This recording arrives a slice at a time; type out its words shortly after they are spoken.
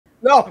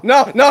No,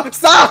 no, no!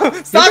 Stop!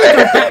 Stop You're it!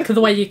 gonna go back to the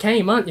way you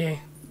came, aren't you?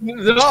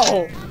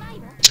 No!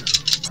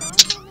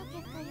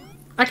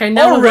 Okay,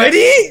 now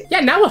already? Yeah,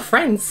 now we're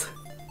friends.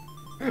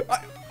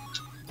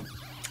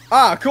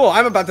 Ah, cool.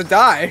 I'm about to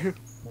die.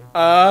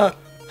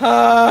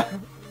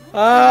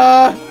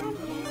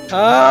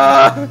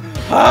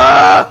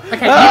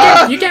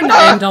 Okay, you get in the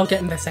end, I'll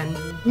get in this end.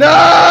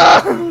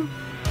 No!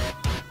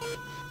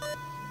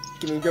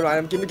 Give me a good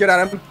item. Give me a good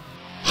item.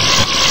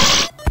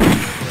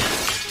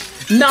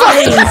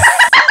 Nice!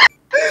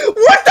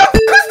 What the f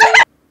was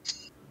that?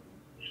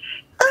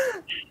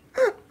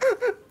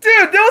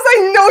 Dude, there was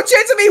like no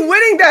chance of me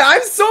winning that.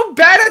 I'm so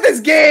bad at this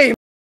game.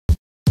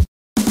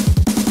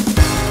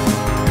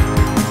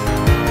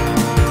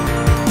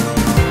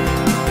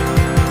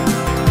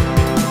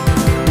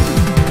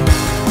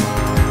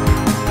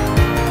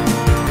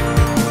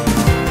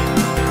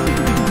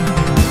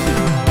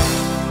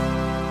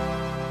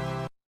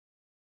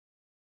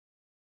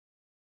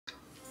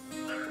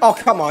 Oh,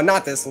 come on,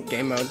 not this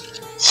game mode.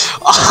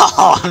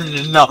 Oh,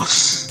 no.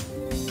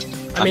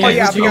 I mean,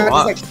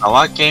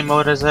 what game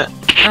mode is it?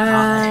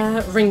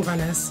 Ring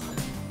Runners.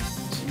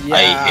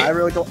 Yeah, I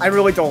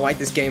really don't like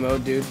this game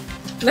mode, dude.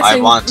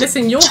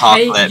 Listen, you'd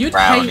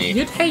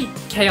hate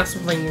Chaos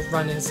Ring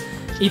Runners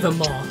even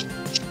more.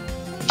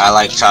 I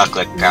like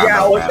chocolate caramel.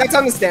 Yeah, well, that's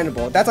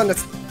understandable. That's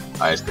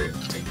Ice cream.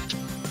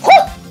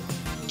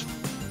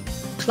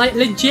 Like,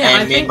 legit, Hey,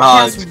 I think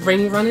Memehog. Chaos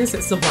Ring Runners,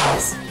 it's the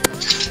worst.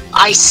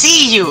 I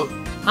see you!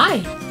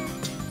 Hi!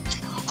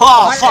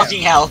 Oh,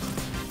 fucking hell!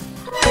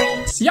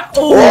 Yeah,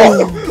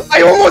 oh!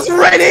 I almost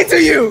ran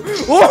into you!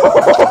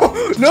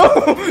 Oh, no!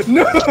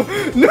 No!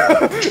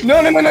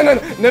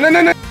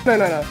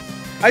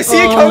 I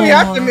see you coming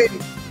after me!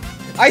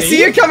 I see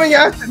you coming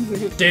after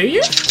me! Do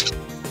you?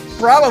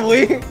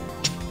 Probably.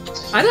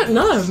 I don't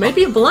know,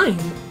 maybe you're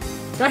blind.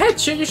 Go ahead,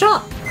 shoot your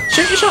shot!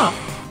 Shoot your shot!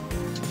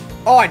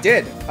 Oh, I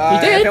did. You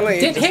did?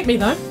 Didn't hit me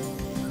though.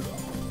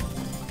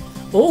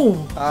 Oh.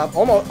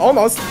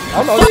 Almost.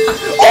 Oh!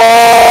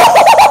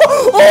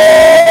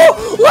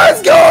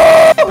 Let's go!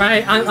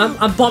 Right,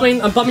 I'm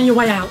bombing your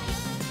way out.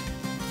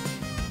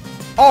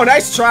 Oh,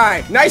 nice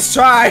try. Nice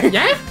try.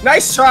 Yeah?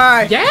 Nice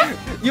try. Yeah?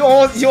 You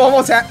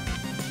almost had.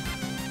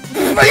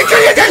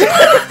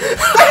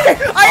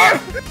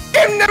 I've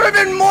never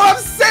been more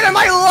upset in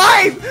my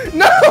life.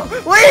 No,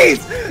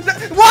 please.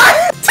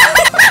 What?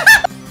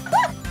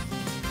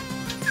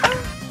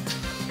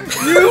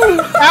 You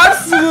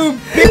absolute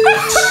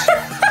bitch!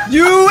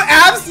 You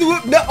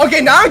absolute no. Okay,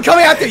 now I'm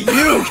coming after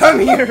you. Come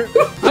here.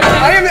 Okay.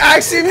 I am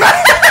actually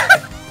mad.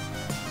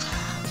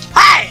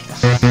 Hey!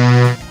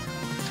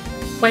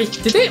 Wait,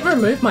 did it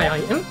remove my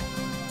item?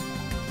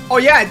 Oh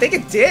yeah, I think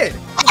it did.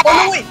 Oh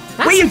no, wait,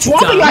 That's you're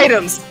dropping dumb.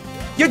 items.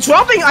 You're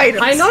dropping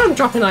items. I know I'm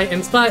dropping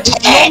items, but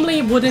it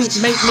normally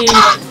wouldn't make me,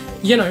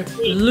 you know,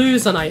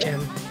 lose an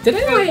item. Did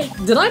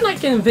I like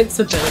get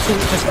invincibility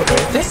and just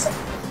remove this?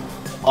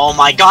 Oh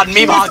my god,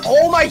 Memehog!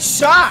 All my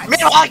shots!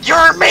 Memehog,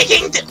 you're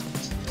making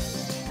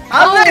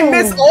How did I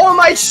miss all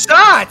my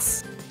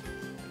shots?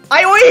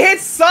 I only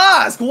hit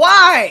Sawsk!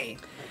 Why?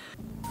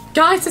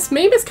 Guys, this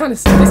map is kind of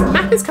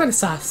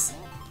sus.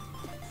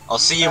 I'll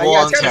see you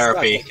all in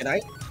therapy.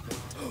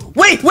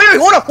 Wait,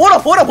 hold up!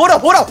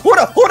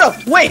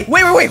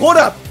 Wait, hold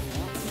up!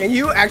 Can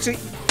you actually...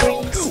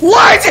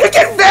 Why did it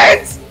get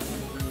vent?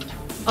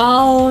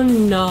 Oh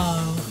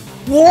no.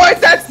 What?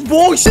 That's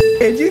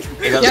bullshit!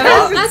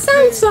 That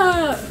sounds,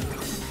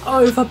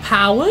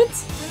 overpowered?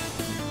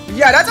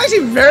 Yeah, that's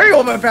actually very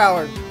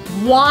overpowered!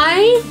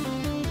 Why?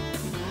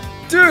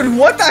 Dude,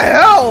 what the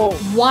hell?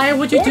 Why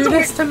would you do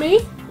this to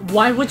me?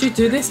 Why would you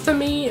do this to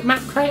me,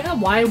 Map Creator?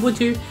 Why would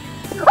you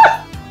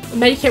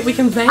make it we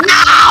can vent?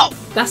 Ow!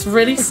 That's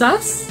really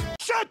sus.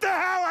 Shut the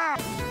hell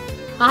up!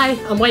 Hi,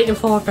 I'm waiting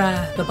for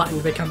the button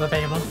to become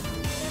available.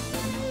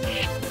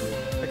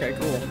 Okay,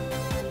 cool.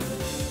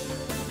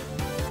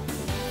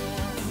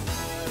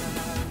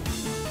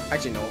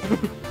 Actually, no.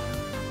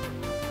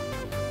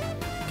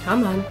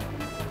 Come on.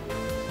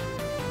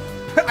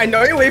 I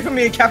know you're waiting for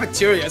me in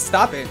cafeteria.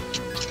 Stop it.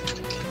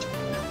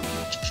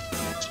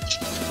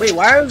 Wait,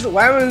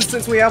 why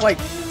since we have like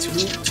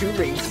two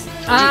rings?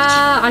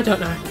 I don't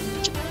know.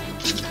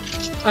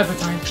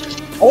 Overtime.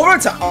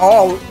 Overtime.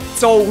 Oh,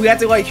 so we have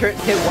to like hit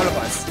one of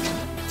us.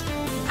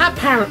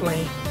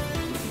 Apparently.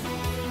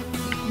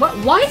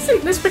 Why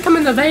isn't this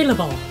becoming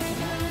available?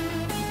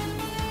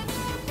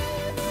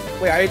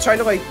 Wait, are you trying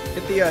to like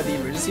hit the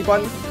emergency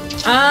button?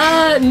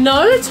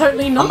 No,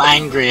 totally not. I'm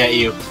angry at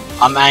you.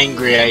 I'm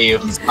angry.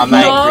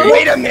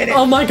 Wait a minute.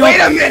 Oh my god. Wait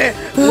a minute.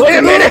 Wait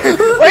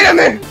a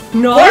minute.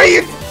 No. What are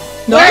you?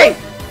 No. Wait.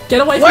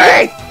 Get away from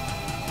Wait. me.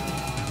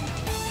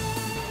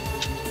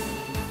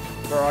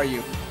 Where are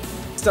you?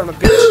 Son of a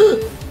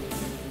bitch.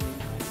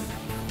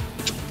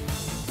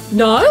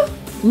 No.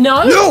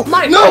 No. No.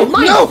 Mine.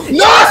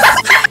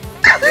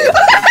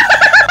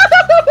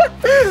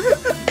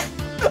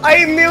 I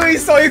immediately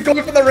saw you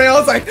going for the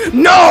rails like,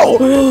 no!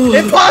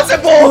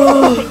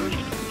 Impossible!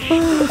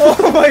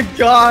 Oh my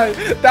god,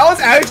 that was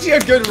actually a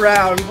good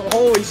round.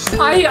 Holy shit.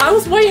 I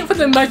was waiting for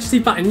the emergency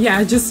button,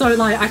 yeah, just so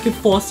like I could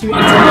force you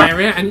into an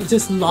area and it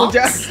just locks.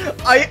 Yeah,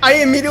 I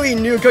immediately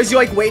knew because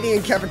you're like waiting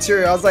in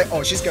cafeteria. I was like,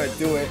 oh, she's gonna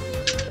do it.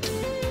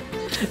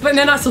 But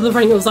then I saw the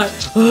ring, it was like,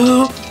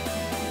 oh.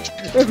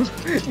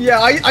 Yeah,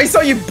 I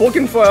saw you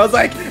booking for it. I was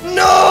like,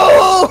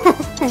 no!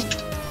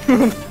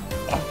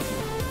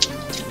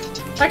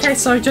 Okay,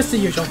 so just the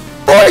usual.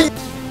 Boy!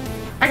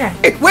 Okay.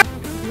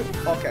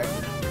 Okay.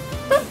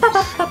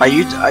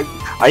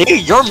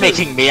 You're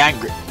making me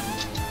angry.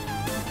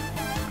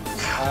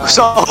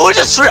 So who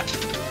just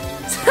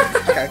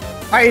Okay.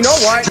 Hey, you know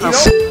what?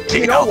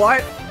 You know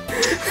what?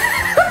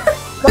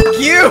 Fuck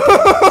you!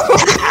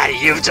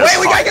 You just Wait,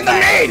 we gotta get the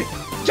maid!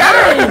 Get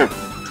her!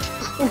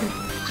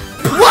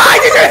 Why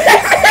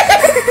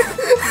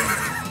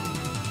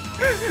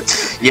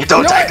did you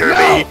don't anger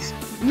me!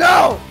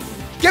 No!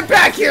 Get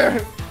back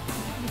here!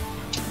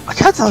 I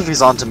can't tell if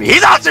he's onto me.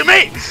 He's onto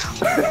me!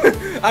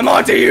 I'm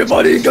onto you,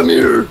 buddy. Come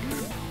here.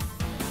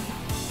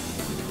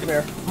 Come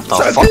here.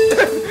 What the fuck?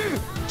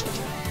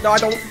 No, I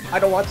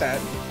don't want that.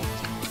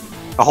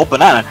 A whole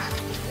banana.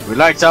 We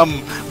like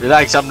some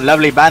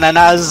lovely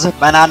bananas.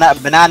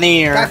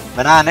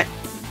 Banana.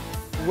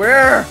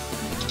 Where?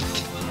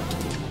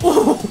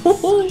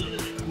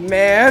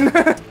 Man.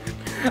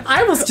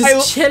 I was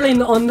just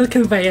chilling on the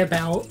conveyor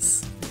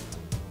belts.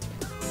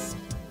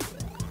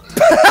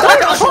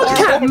 Don't honk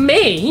at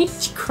me!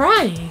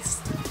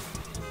 Christ!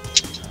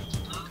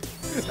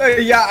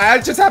 Yeah, I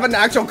just have an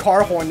actual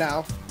car horn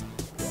now.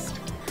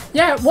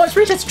 Yeah, watch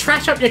me just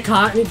trash up your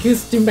car and it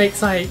just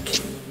makes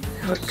like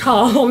a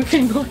car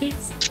honking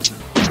noise.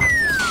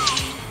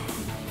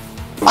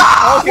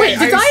 Okay, wait,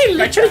 did I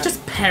literally that.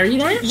 just parry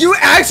that? You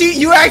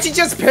actually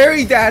just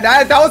parried that.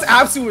 That was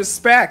absolute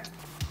respect.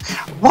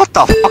 What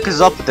the fuck is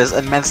up with this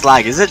immense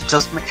lag? Is it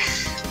just me?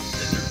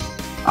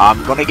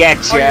 I'm gonna get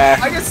you. Oh,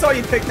 I just saw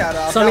you pick that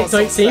up. Sonic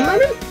don't see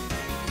moment?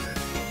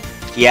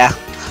 Yeah.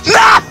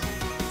 No!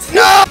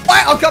 No!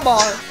 Why? Oh, come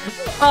on.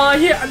 Oh,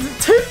 yeah,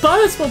 2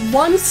 birds with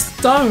 1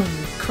 stone.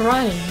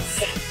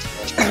 Christ.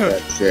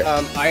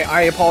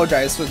 I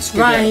apologize for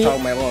screaming at the top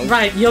of my lungs.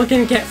 Right, you're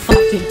gonna get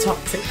fucked in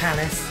Toxic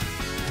Palace.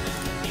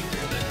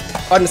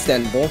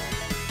 Understandable.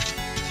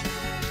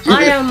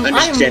 I am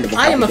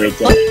a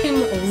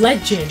fucking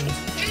legend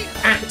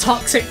at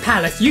Toxic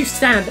Palace. You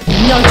stand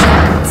no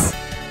chance.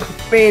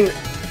 I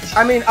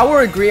mean, I will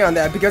agree on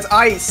that because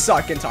I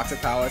suck in Toxic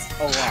Palace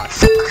a lot.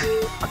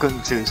 I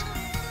couldn't choose.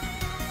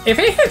 If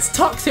it hits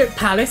Toxic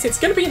Palace, it's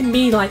gonna be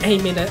me like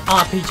aiming an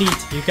RPG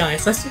to you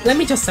guys. Let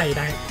me just say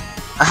that.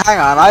 Hang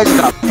on, I just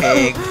got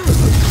pig.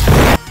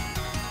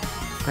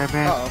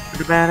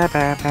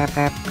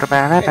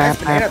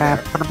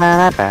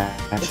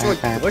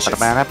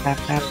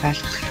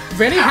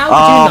 Really? How would you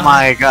know? Oh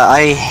my god,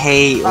 I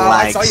hate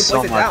lag I saw you so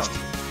place much. it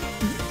down.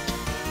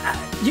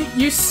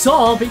 You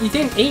saw, but you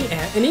didn't eat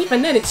it, and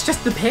even then, it's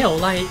just the pill.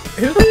 Like,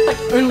 who the fuck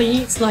only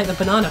eats like the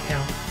banana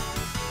pill?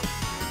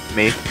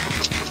 Me.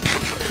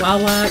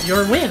 Well,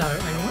 you're a weirdo.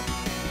 I know.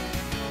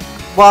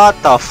 What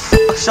the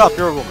fuck? Shut up,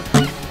 you're a woman.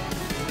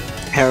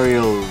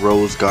 Imperial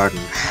Rose Garden.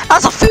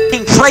 That's a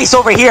fucking place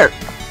over here!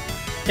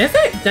 Is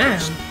it? Damn.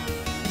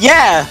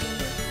 Yeah!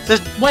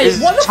 Wait,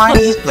 what the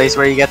Chinese place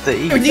where you get the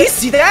eat. Did you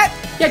see that?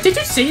 Yeah, did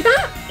you see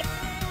that?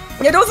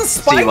 Yeah, there was a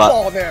spike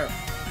ball there.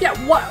 Yeah,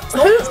 what?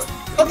 Where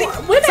did something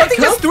that just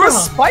come threw a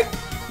from? spike.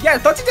 Yeah,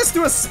 something just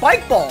threw a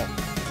spike ball.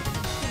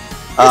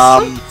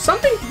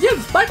 Something. Yeah,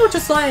 the spike was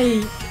just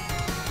like.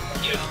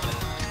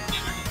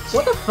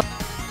 What the fuck?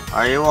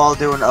 Are you all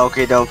doing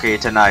okie dokie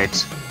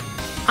tonight?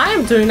 I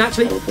am doing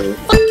actually.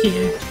 Fuck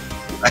you.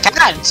 I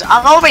can't!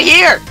 I'm over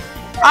here!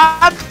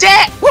 I'm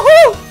dead!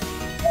 Woohoo!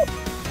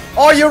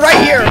 Oh, you're right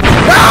here! I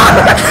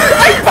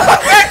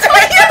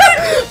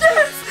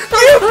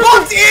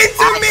bumped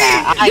into me!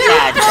 I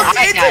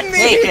can't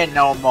take it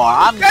no more.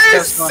 That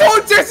is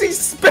so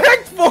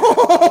disrespectful!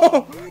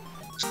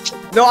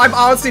 No, I'm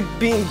honestly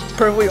being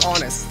perfectly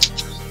honest.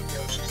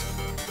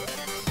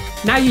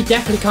 Now you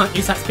definitely can't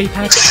use that speed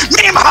pad.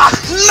 Memehog!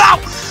 No!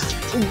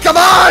 Come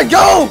on,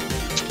 go!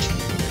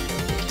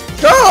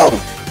 Go!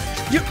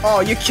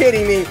 Oh, you're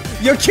kidding me.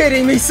 You're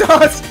kidding me,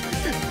 Sawsk.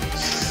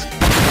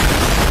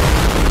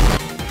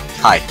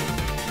 Hi.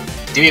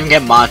 Do you even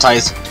get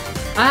monetized?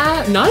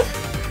 No.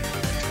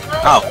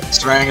 Oh,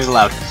 swearing is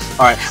allowed.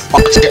 Alright,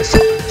 let's get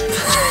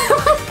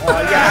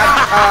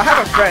Yeah,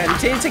 have a friend.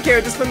 Can you take care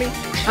of this for me?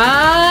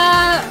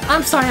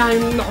 I'm sorry,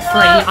 I'm not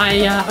free.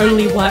 I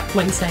only work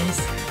Wednesdays.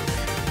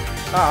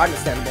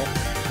 Understandable.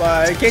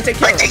 But can you take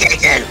care of it?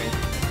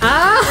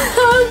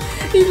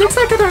 It looks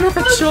like I don't have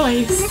a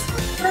choice.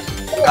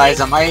 Guys,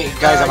 am I yeah,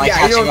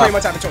 catching you don't up? pretty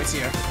much have a choice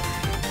here.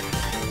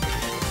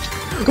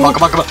 Come on.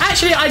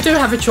 Actually, I do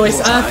have a choice.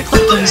 What?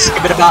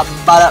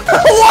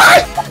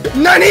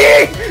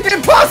 Nani?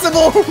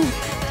 Impossible!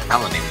 That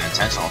wasn't even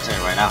intentional, I'll tell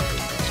you right now.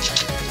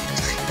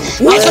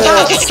 I was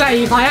about to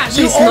save. I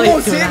actually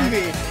sniped you hit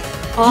me.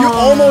 You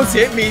almost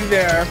hit me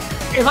there.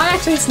 If I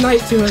actually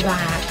sniped you with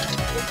that.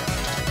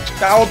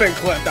 That would've been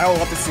clipped. I would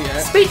love to see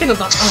it. Speaking of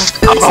that,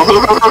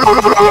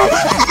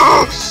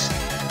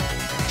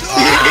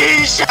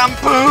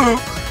 Shampoo!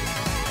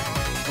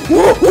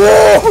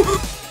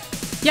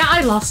 yeah,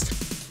 I lost.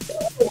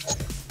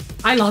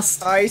 I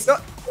lost. I still.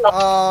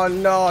 Oh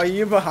no,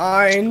 you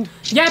behind?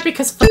 Yeah,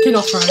 because fucking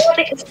off-road.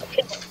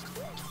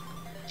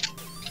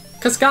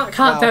 Because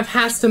Kart Dev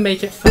has to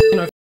make it fucking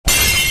over.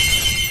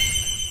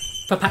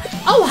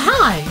 Oh,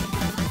 hi!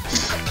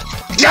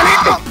 Go!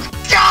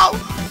 Go!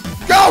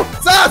 Go!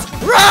 Sawsk!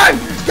 Run!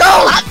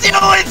 Go! I'm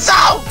doing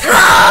so!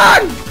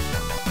 Run!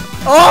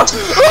 Oh!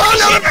 Oh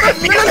no!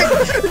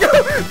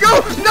 Go!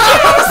 No!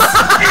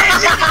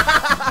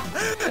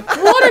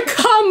 What a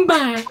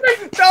comeback!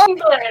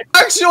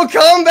 Actual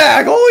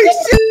comeback! Holy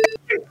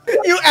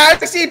shit! You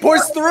actually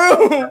pushed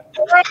through!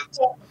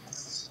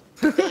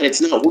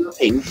 It's not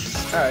working.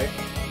 Alright.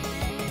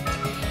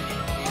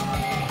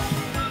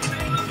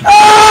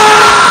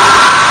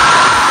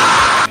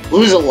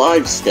 Who's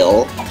alive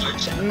still?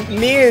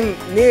 Me and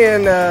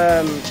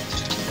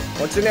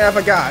what's your name? I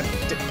forgot.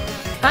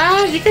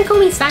 You can call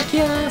me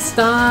Sakia,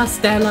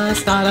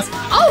 StellarStardust.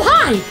 Oh,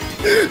 hi!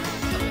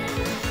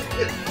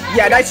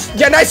 Yeah, nice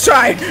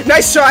try!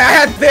 Nice try! I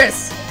had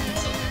this!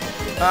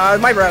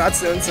 Might run out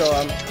soon,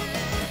 so,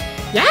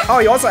 Yeah? Oh,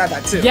 you also had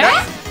that too.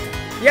 Yeah?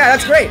 Yeah,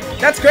 that's great!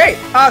 That's great!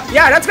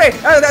 Yeah, that's great!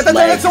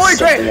 That's totally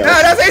great!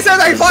 That sounds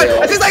like fun!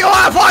 That seems like a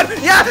lot of fun!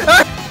 Yeah!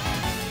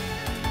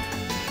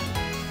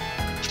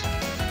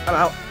 I'm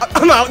out.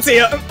 I'm out, see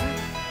ya!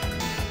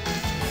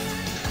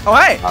 Oh,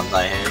 hey!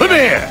 Come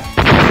here!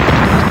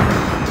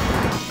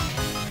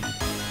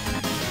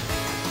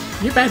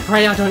 You better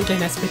pray I don't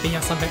gain SPB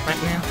or something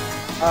right now.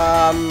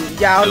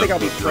 Yeah, I don't think I'll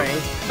be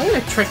praying. I'm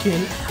gonna trick you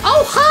in.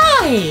 Oh,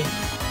 hi!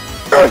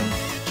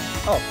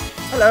 Oh,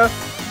 hello.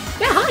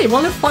 Yeah, hi,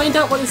 wanna find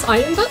out what this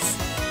item does?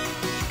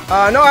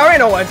 No, I already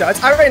know what it does.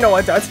 I already know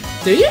what it does.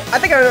 Do you? I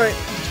think I already,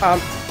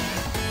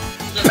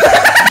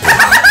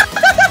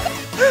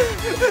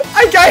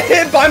 I got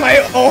hit by my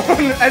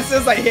own as soon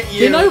as I hit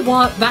you. You know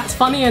what? That's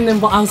funny, and then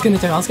what I was gonna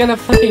do, I was gonna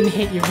fucking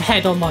hit you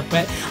head on my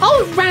bed.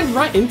 Oh, it ran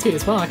right into it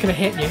as well, I could've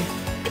hit you.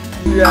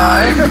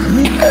 Yeah.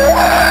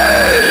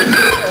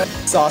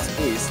 Sawsk,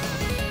 please.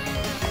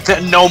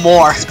 No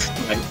more.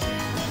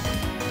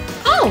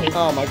 Oh!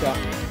 Oh my god.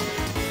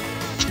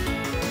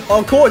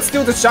 Oh cool, it's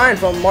still the shine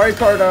from Mario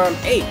Kart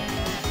 8.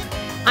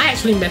 I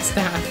actually missed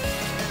that.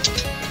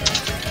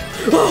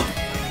 Oh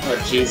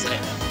jeez.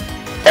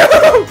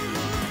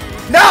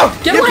 No!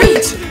 Get you away!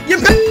 bitch! You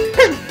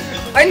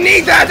bitch! I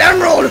need that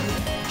emerald!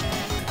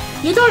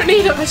 You don't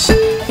need it for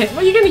shit.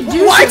 What are you gonna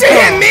use Why'd it you for?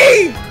 hit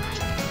me?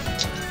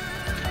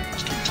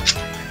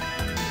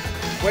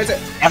 Where's it?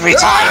 Every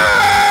time.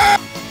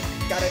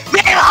 Got it.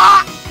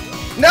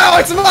 No,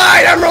 it's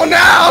mine, emerald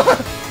now!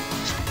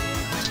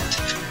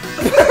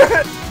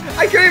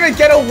 I couldn't even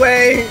get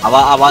away.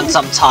 I want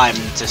some time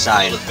to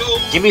shine.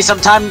 Give me some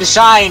time to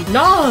shine.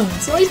 No,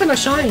 it's not even a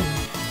shine.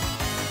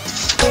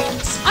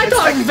 I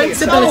got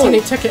invincibility and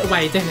it took it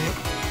away, didn't it?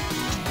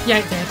 Yeah,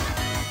 it did.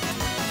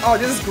 Oh,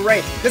 this is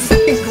great. This is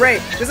fucking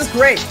great. This is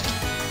great.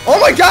 Oh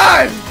my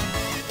god!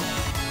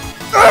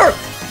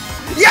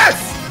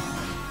 Yes!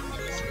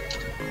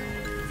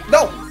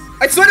 No!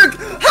 I swear to...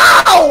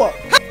 How?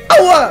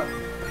 How?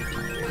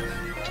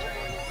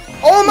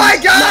 Oh my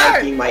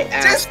god! My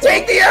ass Just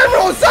take the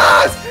emerald,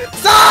 Sawsk!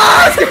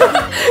 Sawsk!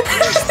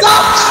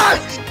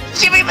 Sawsk!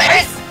 Give me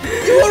this.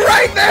 You were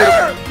right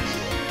there!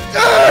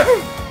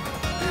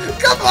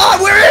 Come on,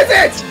 where is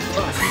it?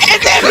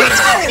 It's every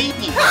time.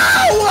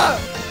 How?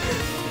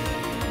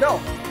 No,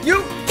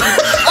 you...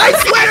 I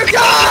swear to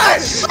God!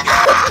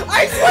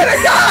 I swear to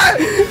God!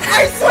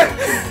 I swear...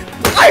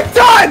 I'm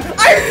done!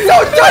 I'm so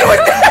done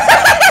with this!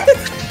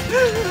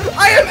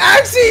 I am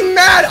actually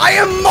mad! I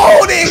am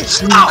molding!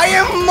 I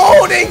am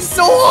molding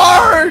so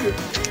hard!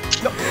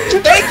 No,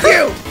 thank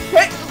you!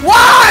 Hey,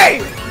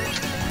 why?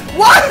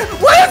 What?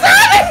 What is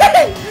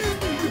happening?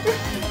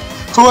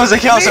 Who wants to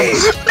kill some?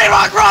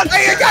 Memehog, run!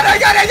 I got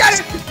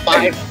it!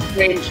 5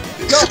 range.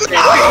 No!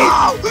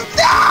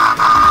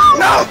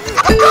 No!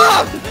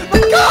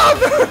 Back up!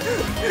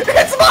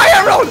 It's my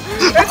emerald!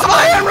 It's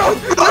my emerald!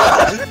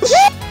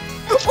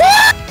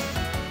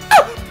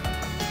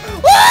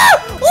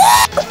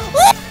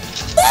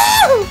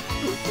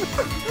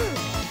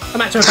 I'm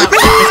actually about to fuck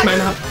this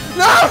man up.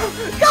 No!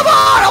 Come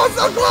on! I was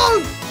so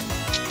close!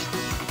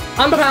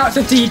 I'm about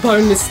to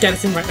debone this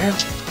skeleton right now.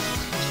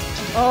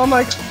 Oh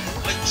my...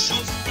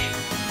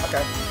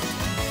 Okay.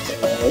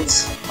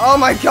 Oh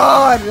my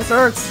god! This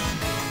hurts!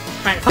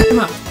 Right, fuck him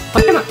up.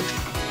 Fuck him up.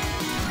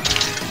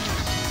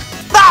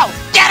 No!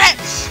 Get it!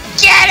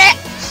 Get it!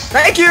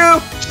 Thank you!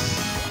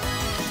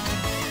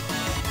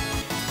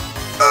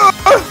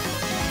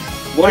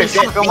 What is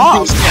that? Fuck 'em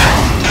off.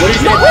 What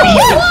is No that?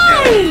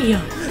 way!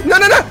 No!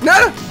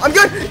 I'm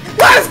good!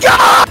 Let's go!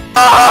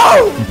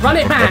 Run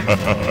it back.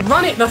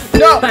 Run it the f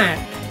No. back.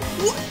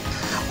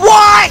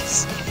 What?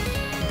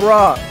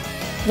 Bruh.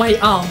 Wait,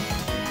 oh.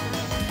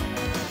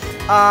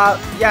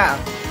 Yeah.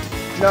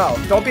 No,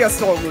 don't be a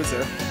sore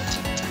loser.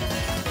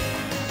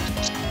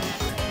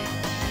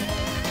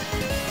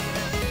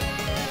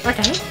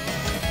 Okay.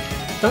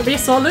 Don't be a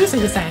sore loser,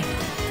 you say.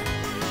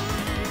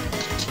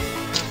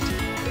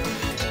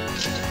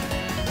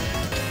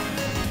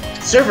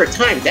 Server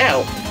timed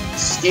out.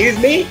 Excuse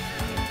me?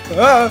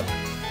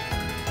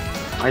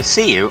 I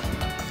see you.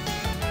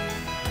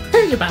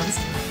 You bounced.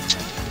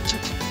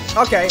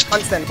 Okay,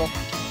 understandable.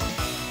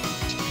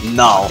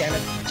 No. Damn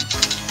it.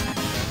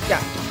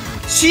 Yeah.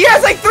 She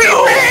has like 3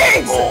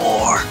 rings!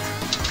 More.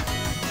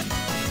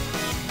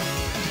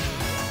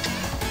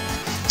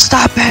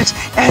 Stop it!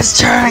 It's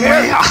turning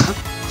me off.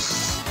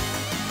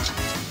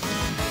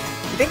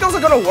 You think those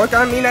are gonna work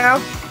on me now?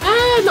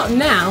 Not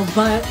now,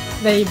 but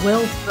they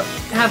will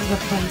have the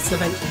place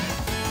eventually.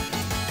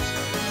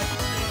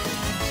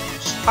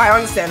 Alright,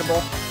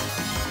 understandable.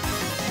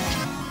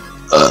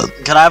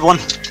 Can I have one?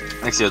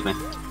 Excuse me.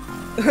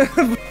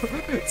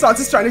 Sawsk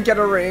is trying to get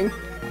a ring.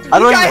 I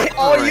don't Are even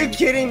have a you ring.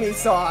 kidding me,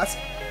 Sawsk?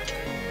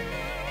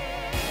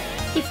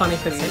 It'd be funny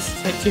if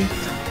this hit you.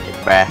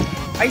 Bruh.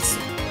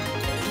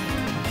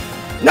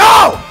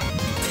 No!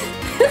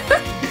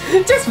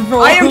 Just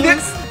roll.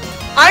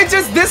 I'm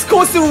just this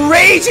close to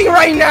raging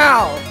right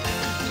now!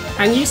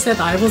 And you said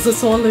I was a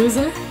sore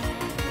loser?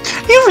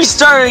 You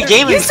restarted a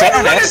game You in said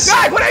run it fairness.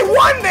 back when I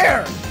won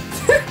there!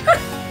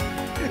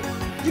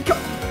 You go.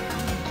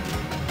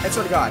 I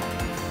swear to God.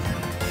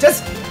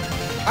 Just.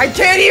 I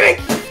can't even.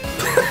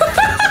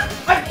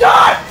 I'm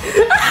done!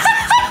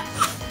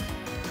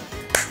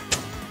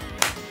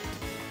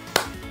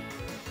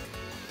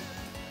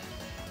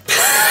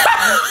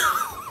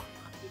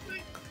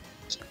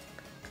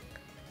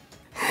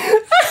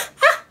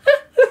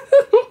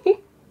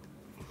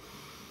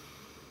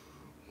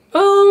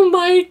 Oh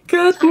my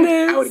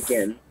goodness! Out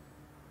again.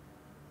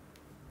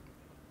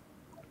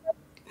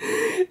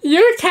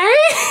 You okay?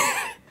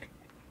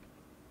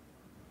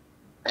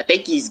 I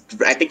think he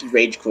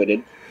rage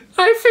quitted.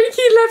 I think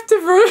he left the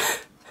room.